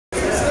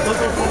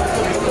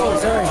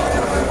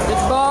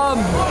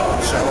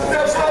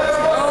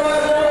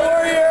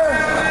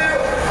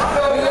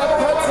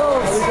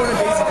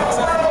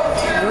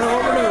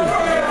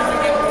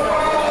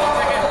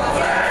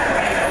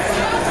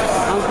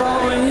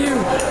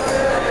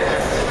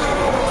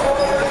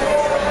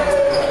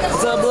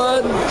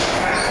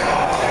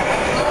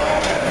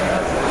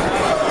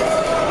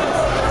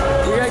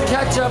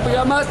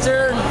last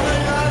turn.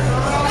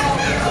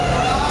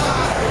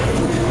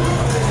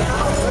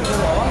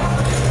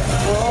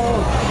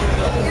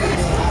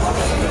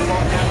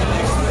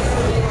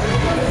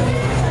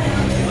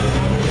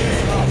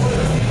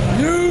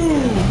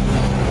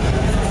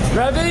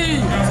 Ready?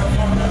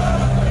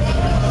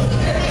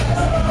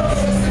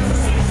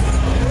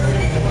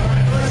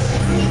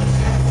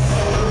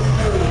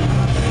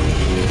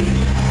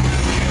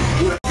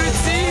 Good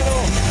seat.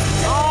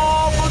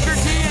 Oh, Booker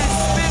T is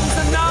spitting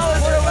some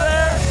knowledge over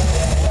there.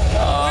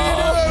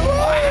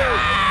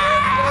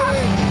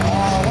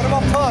 What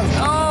about Pug?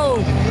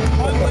 Oh.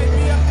 Pug might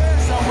be up there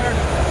somewhere.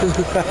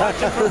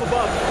 Watching from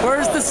above.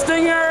 Where's the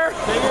stinger?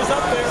 Stinger's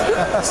up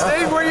there.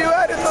 Steve, where you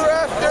at in the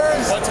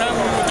rafters? What time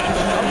were you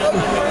I'm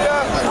looking for you.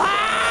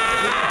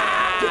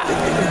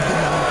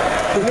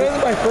 Those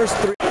are my first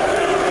three.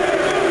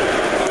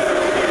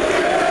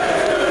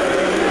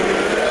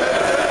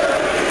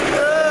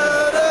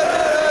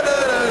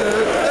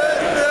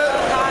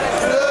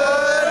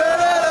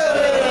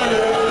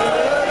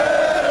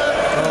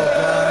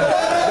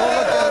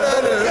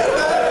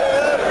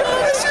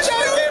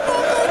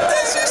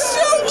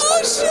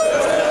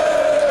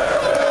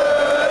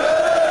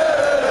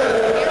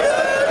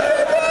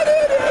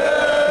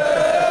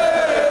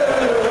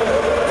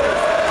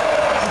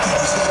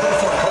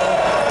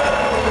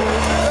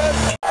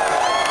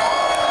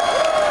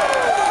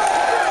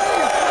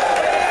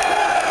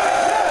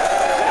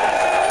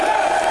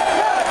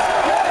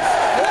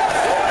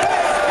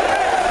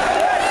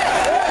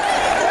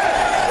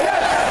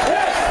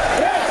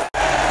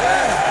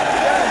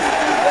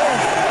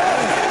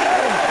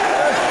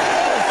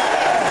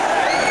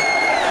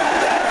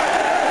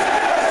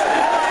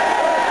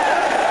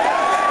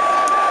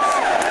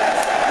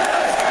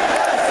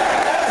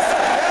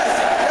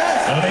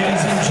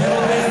 Ladies and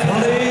gentlemen,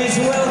 please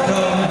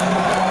welcome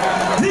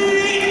the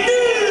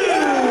new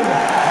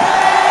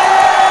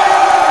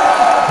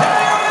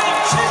heavyweight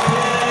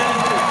champion,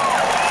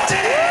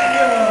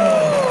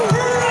 Daniel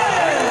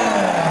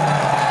Bryan.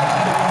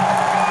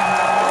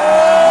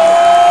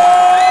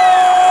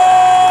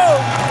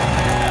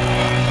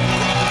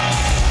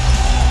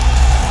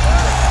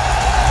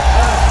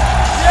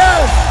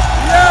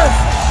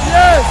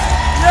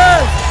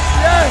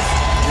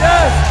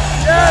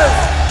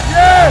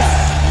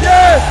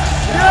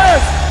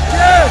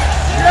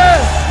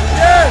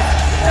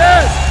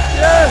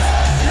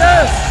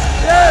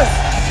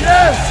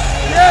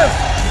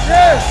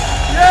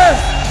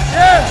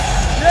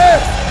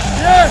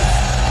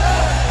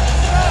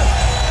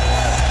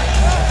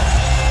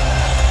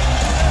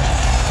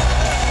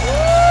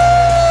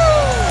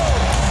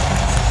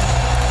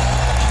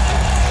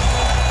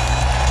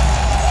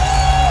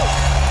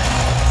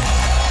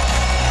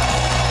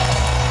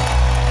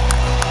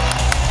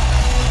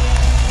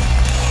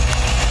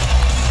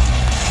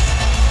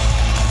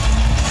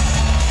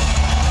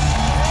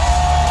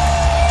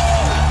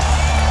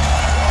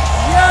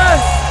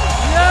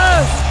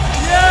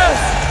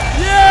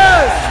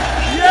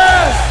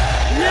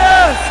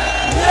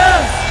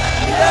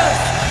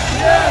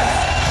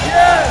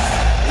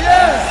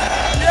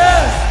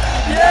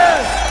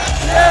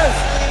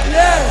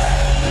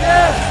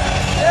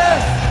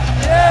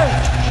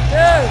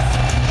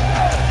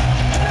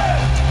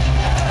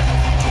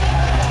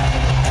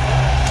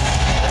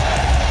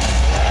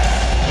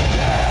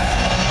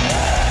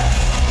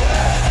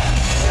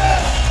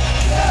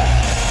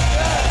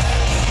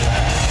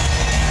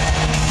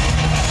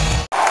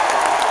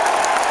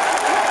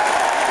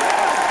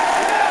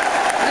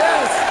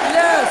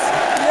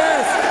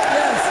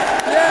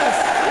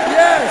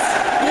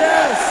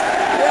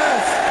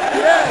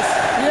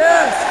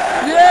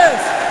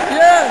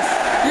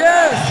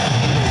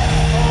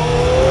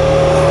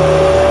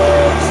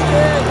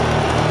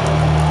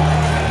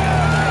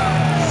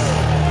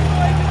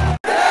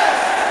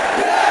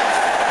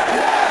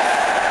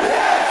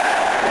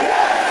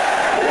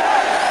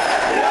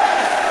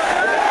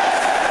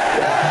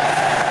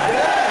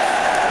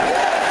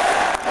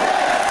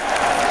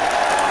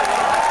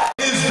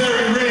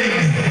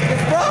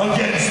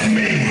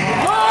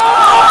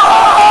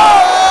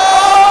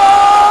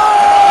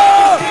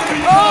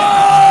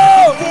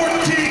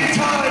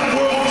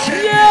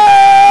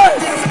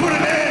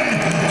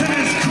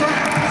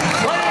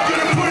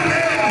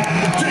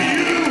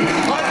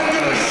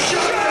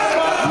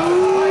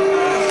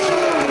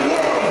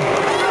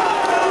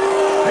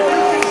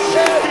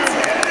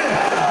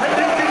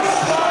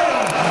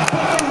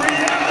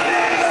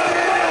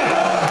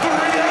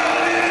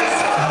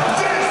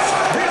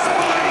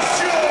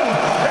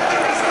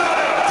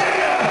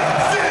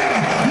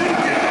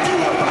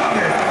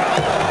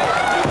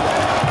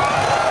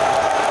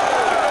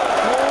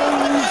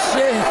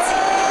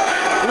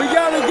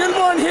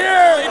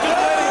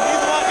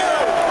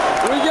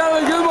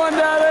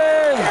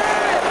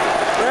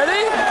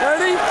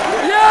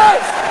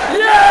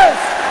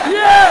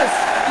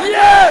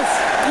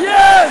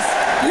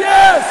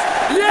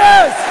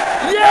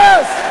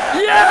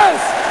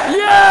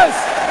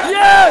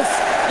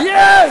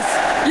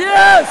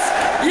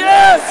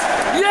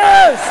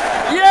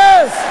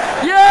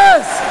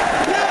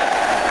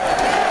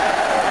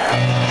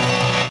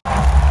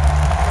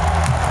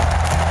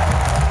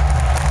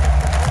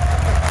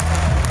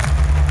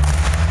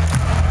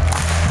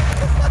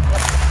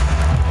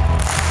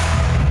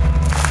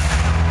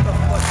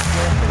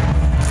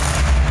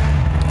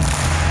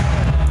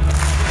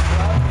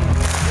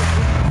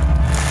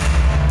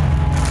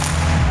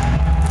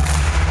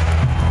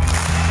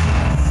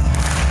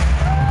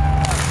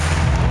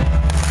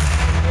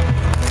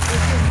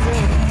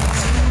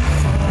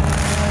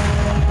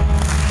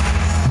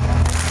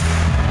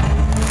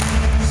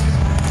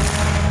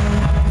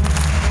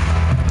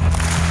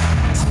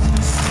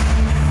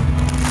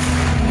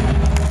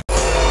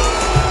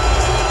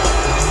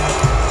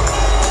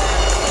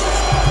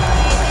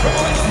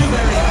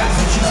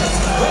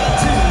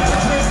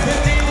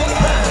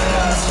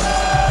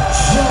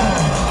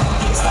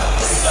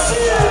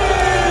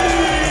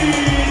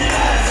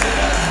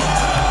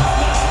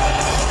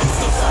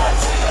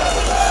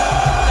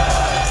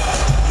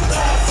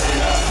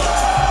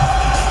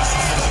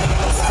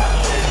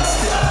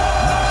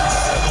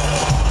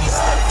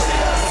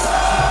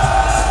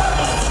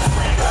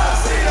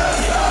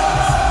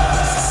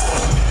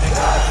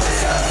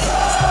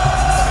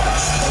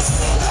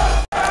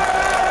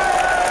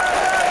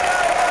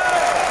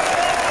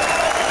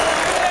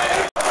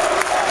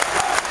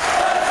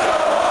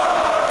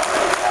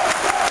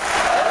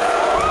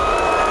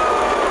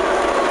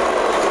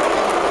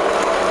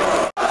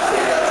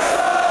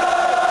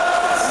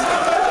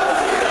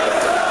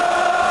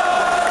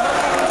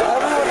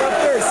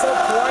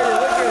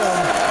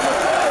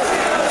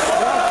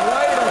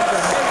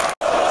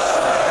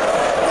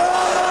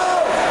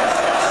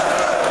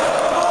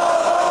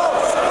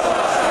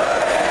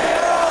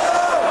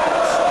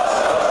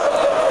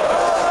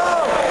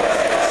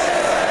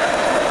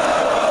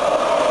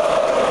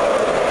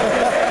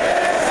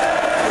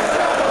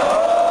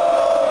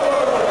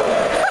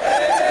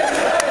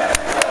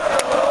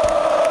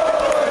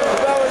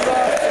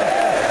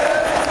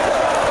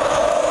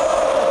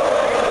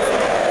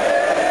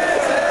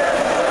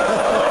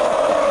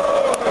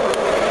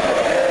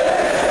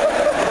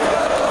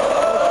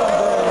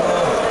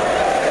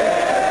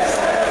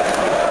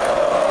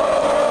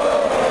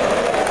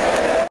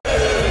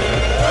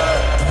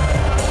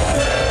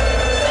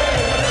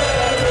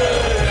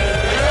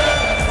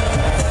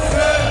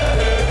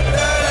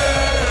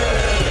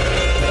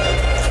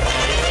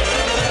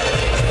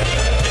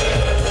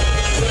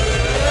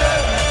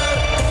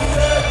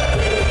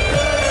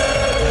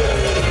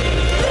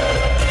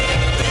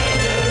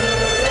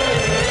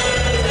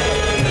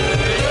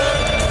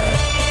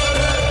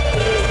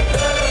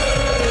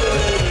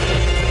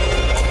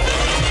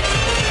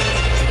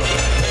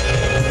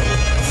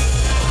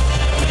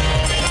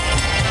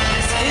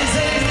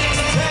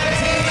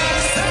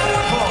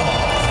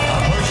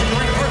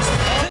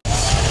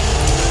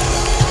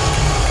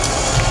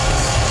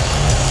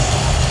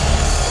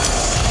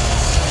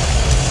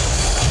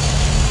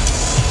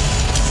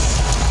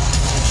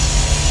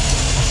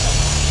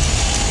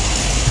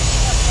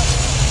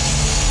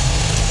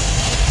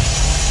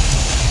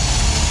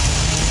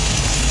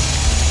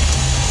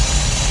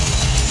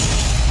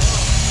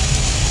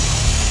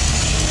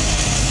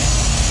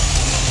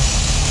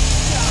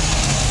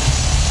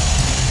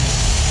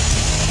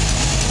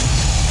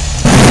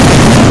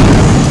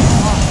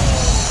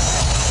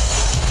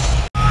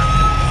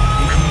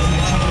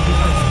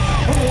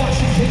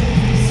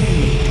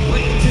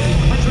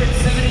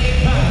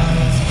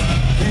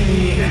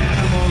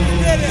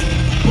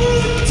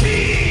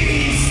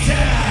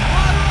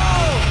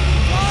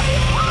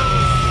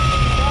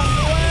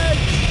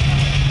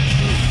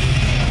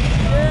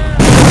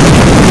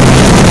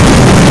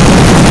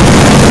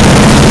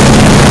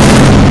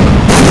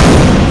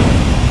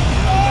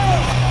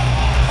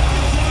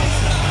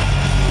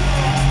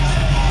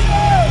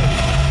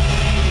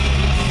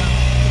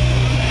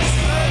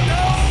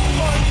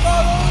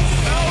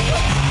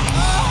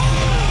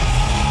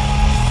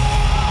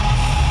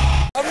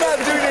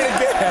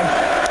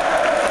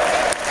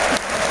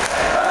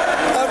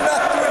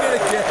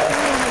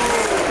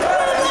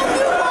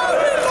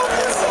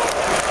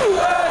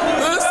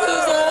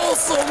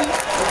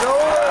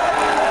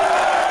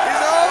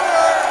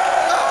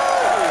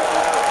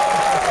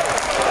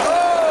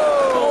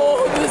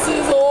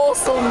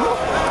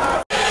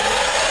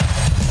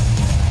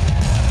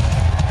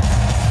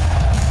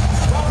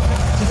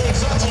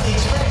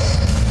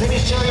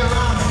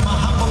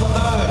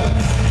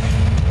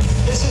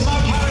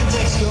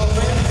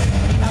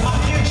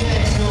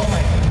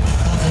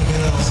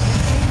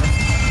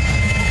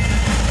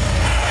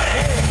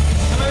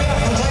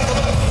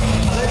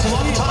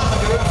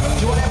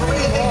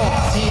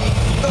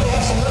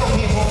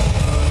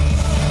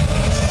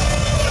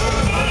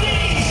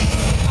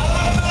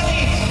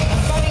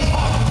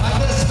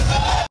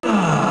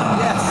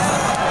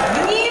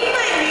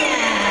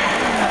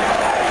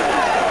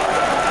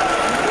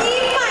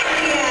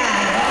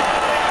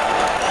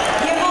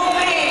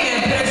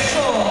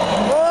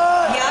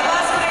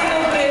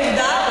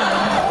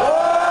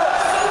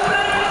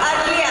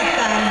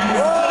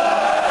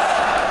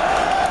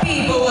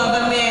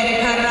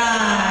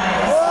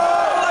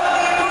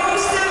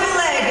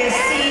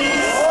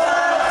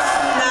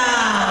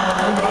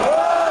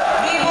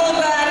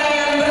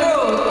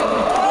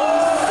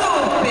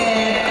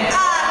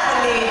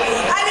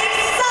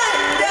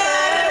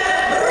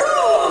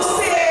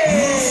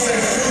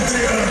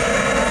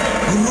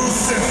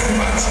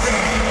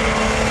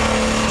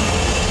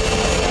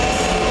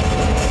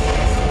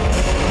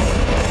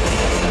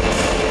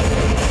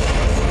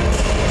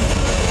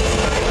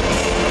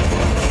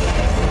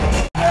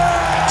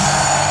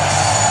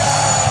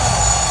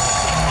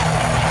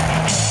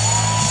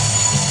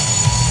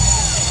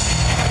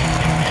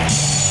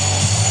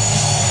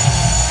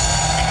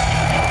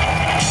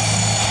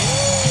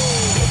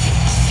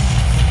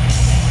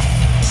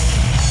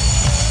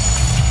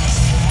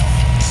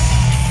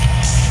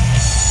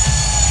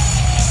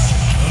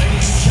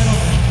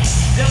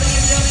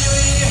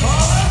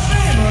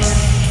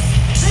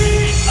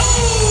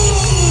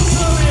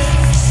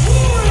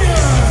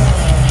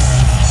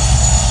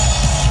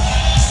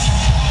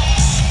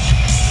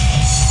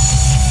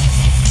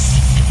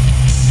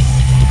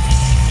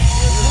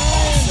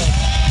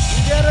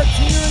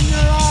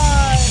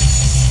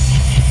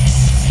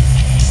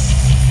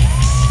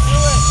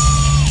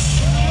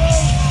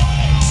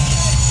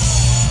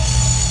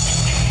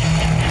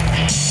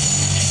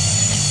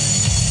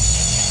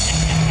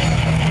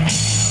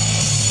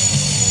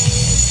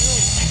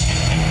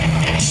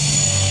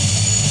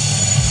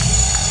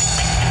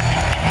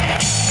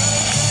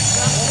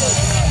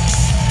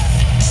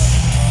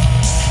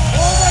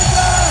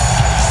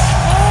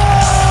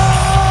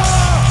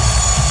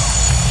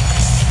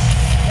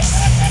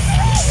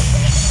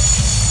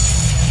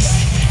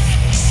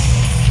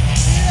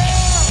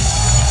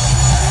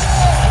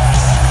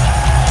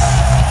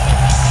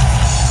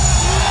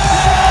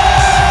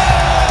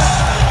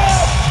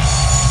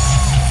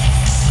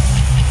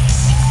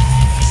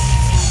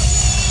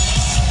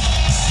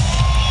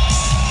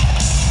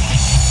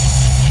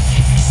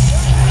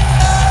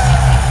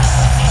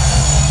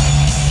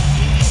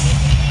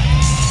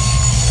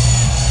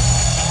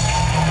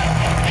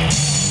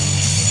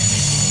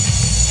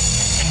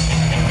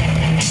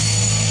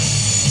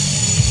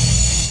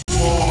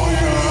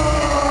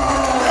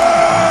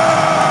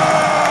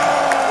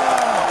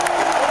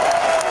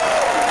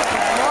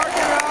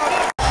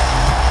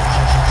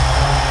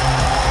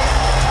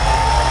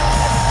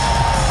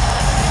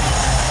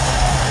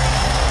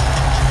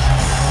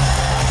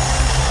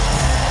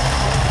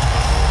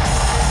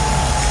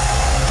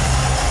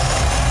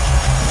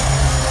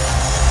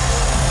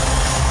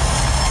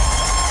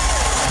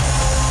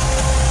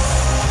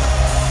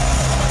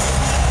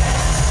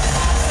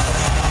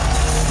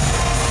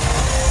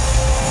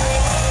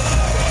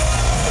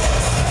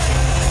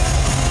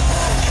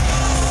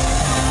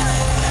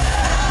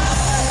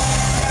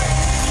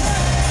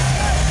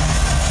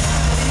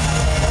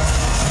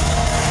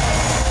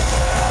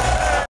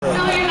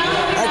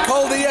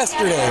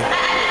 yesterday.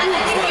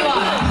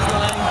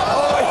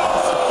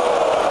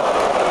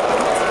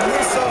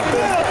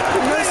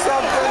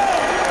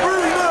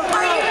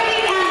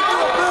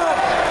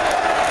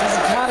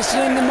 Cash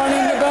in the Money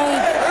in the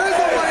Bank.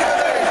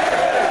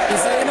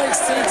 It's the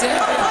NXT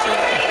Championship.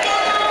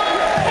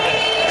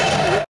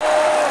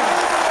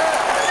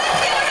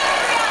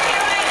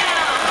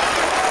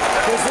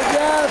 Kiss it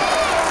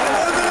up.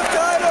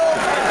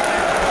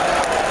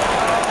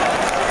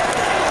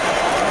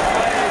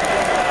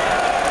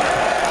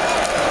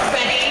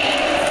 Ready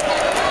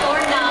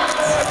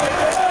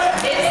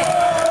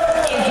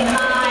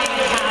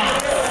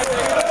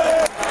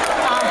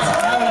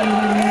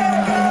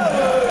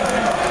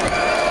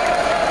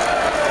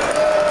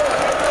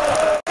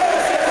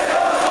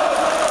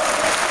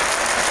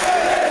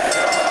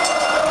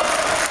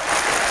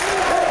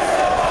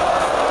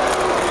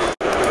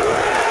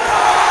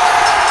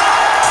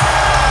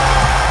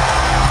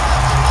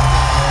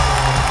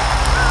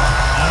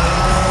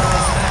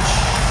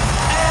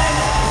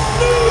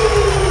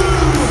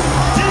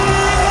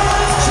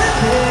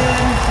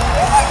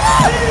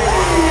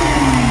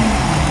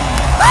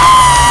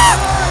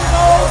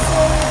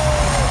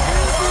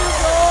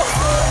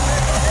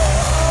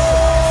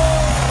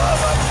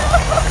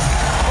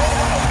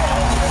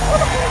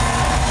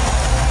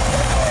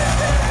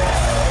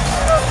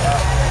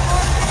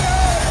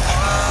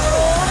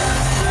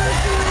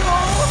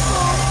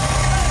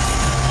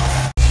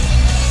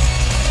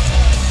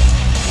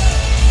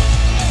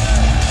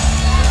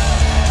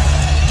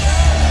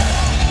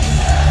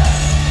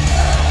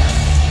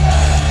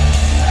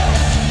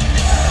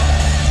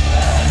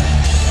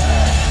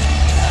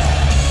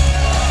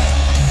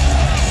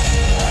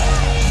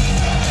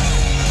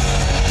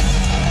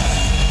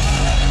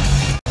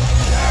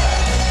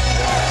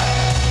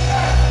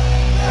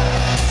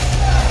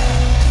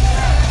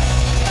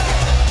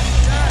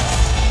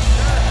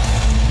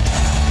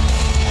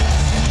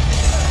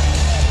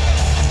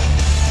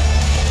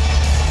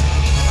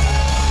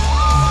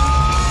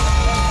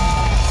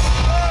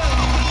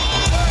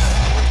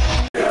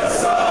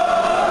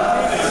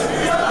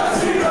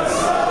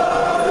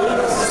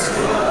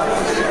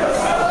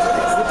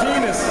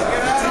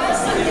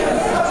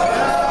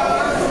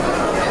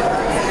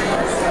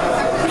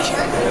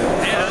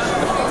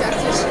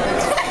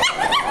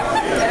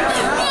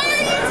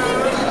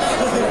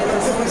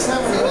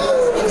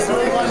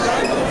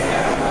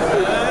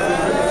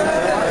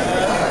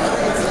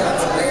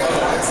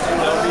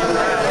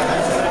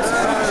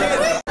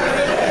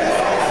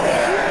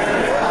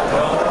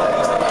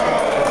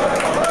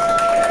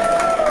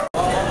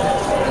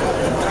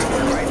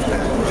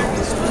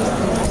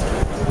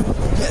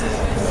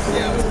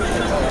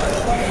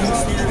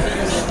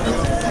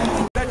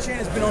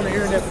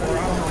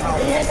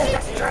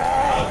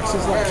This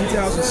is like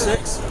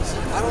 2006.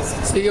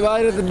 Say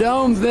goodbye to the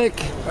dome, Vic.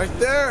 Right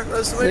there.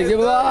 Say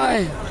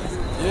goodbye.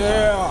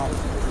 Yeah.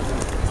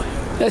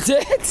 That's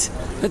it?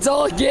 That's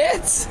all it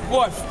gets?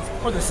 What?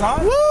 For the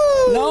sign?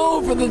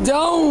 No, for the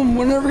dome.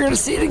 We're never going to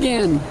see it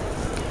again.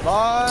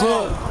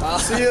 Bye.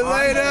 See you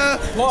later.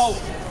 Well,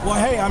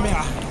 hey, I mean,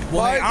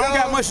 Bye, I don't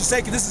got Dome. much to say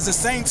because this is the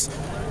Saints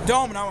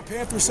dome and I'm a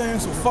Panthers fan,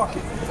 so fuck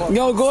it.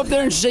 No, go up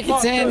there and shake its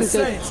Fuck hand the and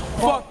say, Saints.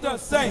 Fuck the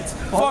Saints.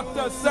 Fuck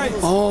the Saints.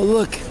 oh,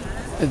 look.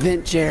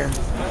 Event chair.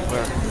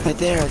 Right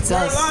there, it's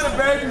us. Carolina,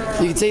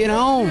 baby. You can take it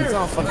home.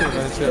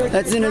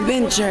 That's an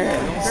event chair.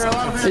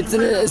 It's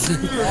an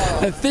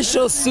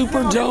official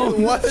Superdome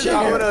What? I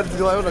chair. would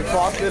have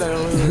clocked it. I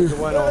don't know if it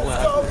went over.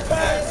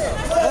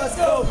 Let's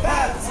go,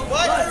 Pats.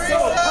 Let's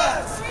go,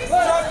 Pats.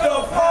 Shut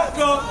the fuck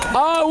up.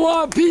 I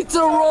want pizza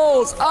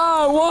rolls.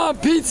 I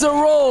want pizza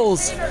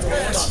rolls.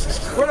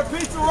 Where the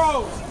pizza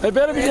rolls? They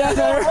better be down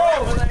there.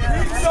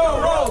 Pizza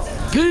rolls.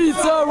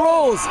 Pizza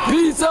rolls.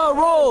 Pizza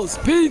rolls.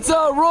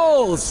 Pizza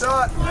rolls.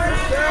 Shot.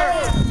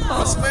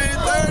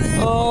 WrestleMania 30.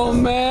 Oh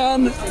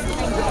man,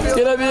 it's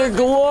gonna be a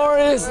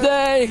glorious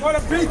day. Where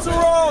the pizza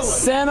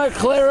rolls? Santa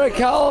Clara,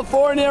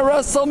 California,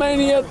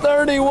 WrestleMania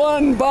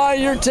 31. Buy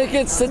your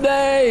tickets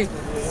today.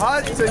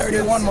 Hot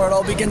tickets. One more. It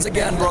all begins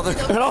again, brother.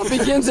 It all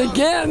begins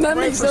again. That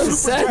makes no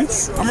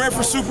sense. I'm ready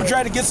for Super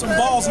Dry to get some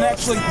balls and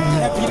actually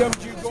have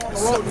PWG go on the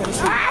road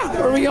next week.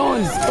 Where are we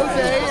going?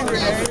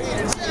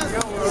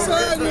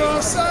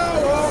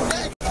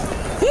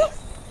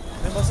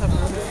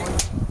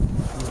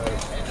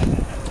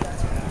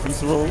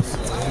 Pizza rolls.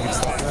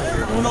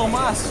 Uno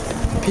mas.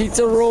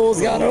 Pizza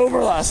rolls got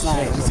over last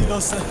night.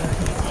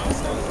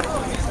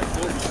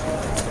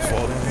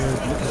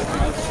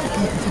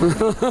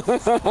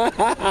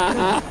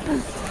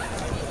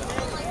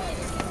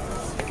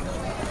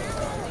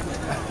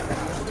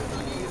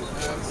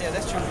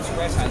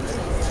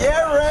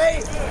 Yeah,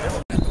 right.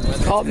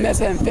 It's called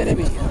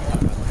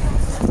methamphetamine.